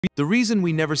The reason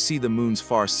we never see the moon's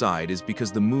far side is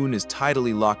because the moon is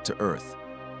tidally locked to Earth.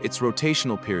 Its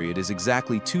rotational period is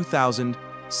exactly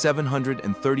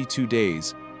 2,732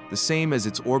 days, the same as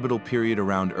its orbital period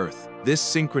around Earth. This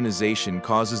synchronization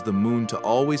causes the moon to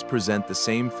always present the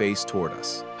same face toward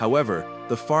us. However,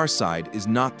 the far side is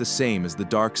not the same as the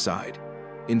dark side.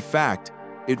 In fact,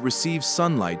 it receives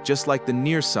sunlight just like the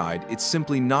near side, it's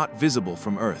simply not visible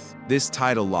from Earth. This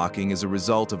tidal locking is a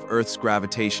result of Earth's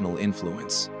gravitational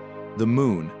influence. The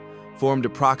moon, formed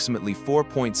approximately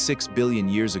 4.6 billion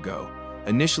years ago,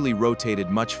 initially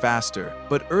rotated much faster,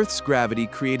 but Earth's gravity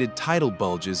created tidal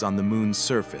bulges on the moon's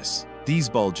surface. These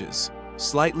bulges,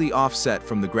 slightly offset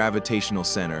from the gravitational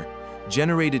center,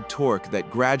 generated torque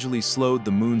that gradually slowed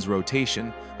the moon's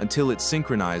rotation until it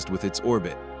synchronized with its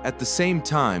orbit. At the same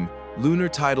time, lunar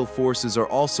tidal forces are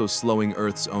also slowing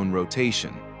Earth's own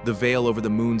rotation. The veil over the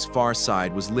moon's far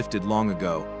side was lifted long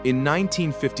ago. In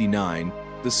 1959,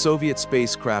 the Soviet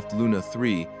spacecraft Luna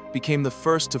 3 became the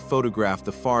first to photograph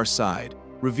the far side,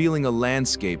 revealing a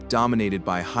landscape dominated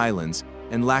by highlands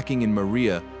and lacking in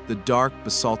Maria, the dark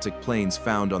basaltic plains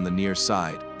found on the near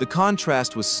side. The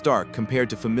contrast was stark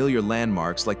compared to familiar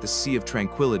landmarks like the Sea of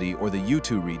Tranquility or the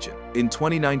Yutu region. In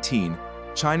 2019,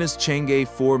 China's Chang'e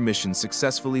 4 mission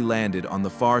successfully landed on the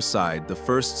far side, the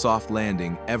first soft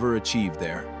landing ever achieved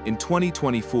there. In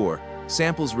 2024,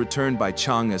 samples returned by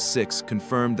Chang'e 6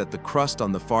 confirmed that the crust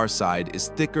on the far side is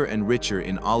thicker and richer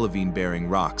in olivine-bearing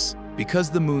rocks. Because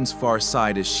the moon's far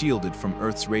side is shielded from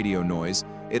Earth's radio noise,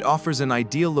 it offers an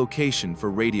ideal location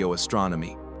for radio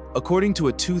astronomy. According to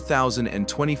a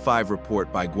 2025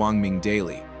 report by Guangming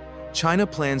Daily, China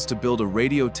plans to build a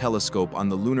radio telescope on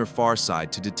the lunar far side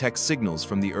to detect signals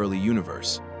from the early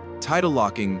universe. Tidal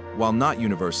locking, while not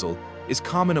universal, is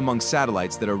common among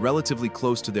satellites that are relatively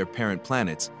close to their parent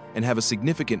planets and have a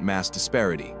significant mass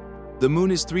disparity. The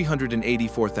moon is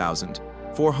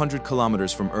 384,400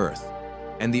 kilometers from Earth,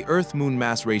 and the Earth-Moon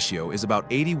mass ratio is about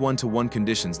 81:1,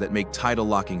 conditions that make tidal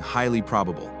locking highly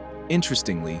probable.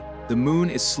 Interestingly, the moon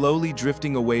is slowly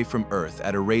drifting away from Earth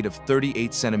at a rate of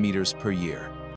 38 centimeters per year.